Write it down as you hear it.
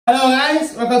Hello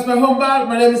guys, welcome to my home bar.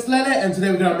 My name is Lele and today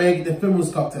we're gonna make the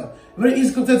Vermouth cocktail. A very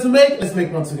easy cocktail to make, let's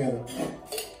make one together.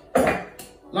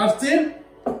 Large tin,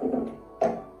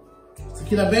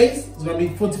 tequila base, it's gonna be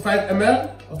 45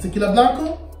 ml of Tequila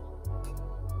Blanco.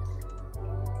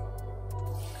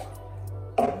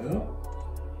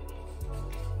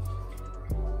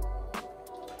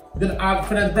 We're gonna add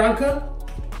Fernet Branca.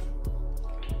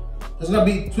 There's gonna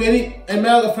be 20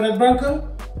 ml of Fernet Branca.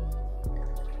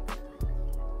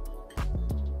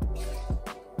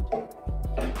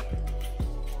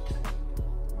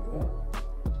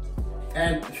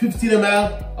 And 15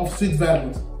 ml of Sweet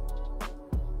Vermouth.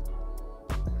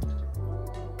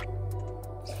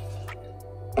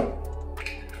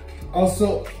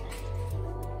 Also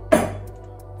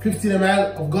 15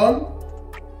 ml of Gomme.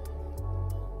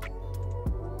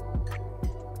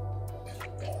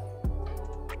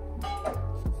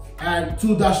 And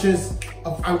 2 dashes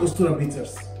of Angostura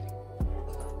Bitters.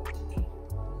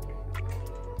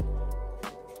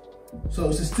 So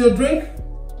it's a still drink.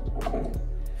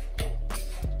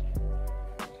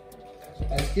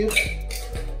 Ice cube.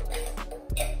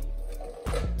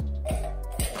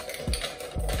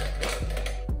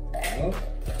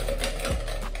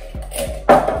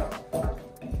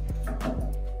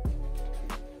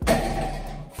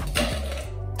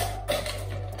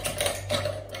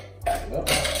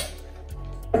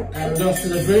 And just to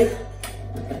the drink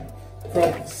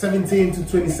from 17 to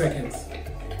 20 seconds.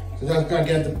 So that's gonna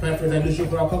get the perfect dilution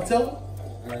for our cocktail.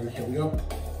 And here we go.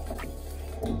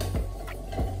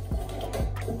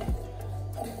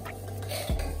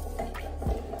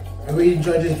 I really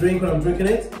enjoy this drink when I'm drinking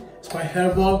it. It's quite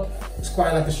herbal. It's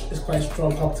quite a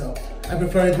strong cocktail. I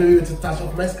prepare it maybe with a touch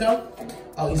of mezcal.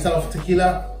 Or instead of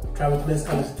tequila, try with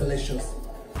mezcal. It's delicious.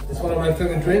 It's one of my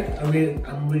favorite drinks. I'm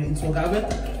really into agave.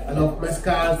 I love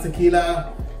mezcal,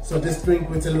 tequila. So this drink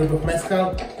with a little bit of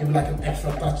mezcal, give like an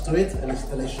extra touch to it, and it's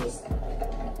delicious.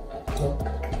 So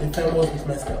the Vermouth with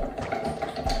mezcal.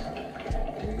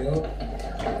 There we go.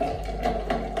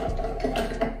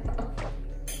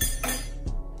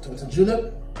 So it's a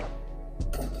julep.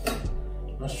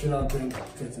 Not sure I'll drink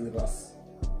straight in the glass.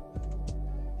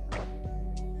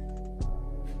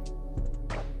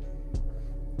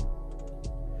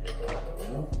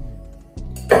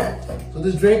 So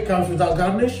this drink comes without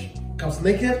garnish, comes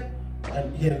naked,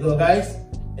 and here you go guys,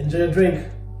 enjoy your drink.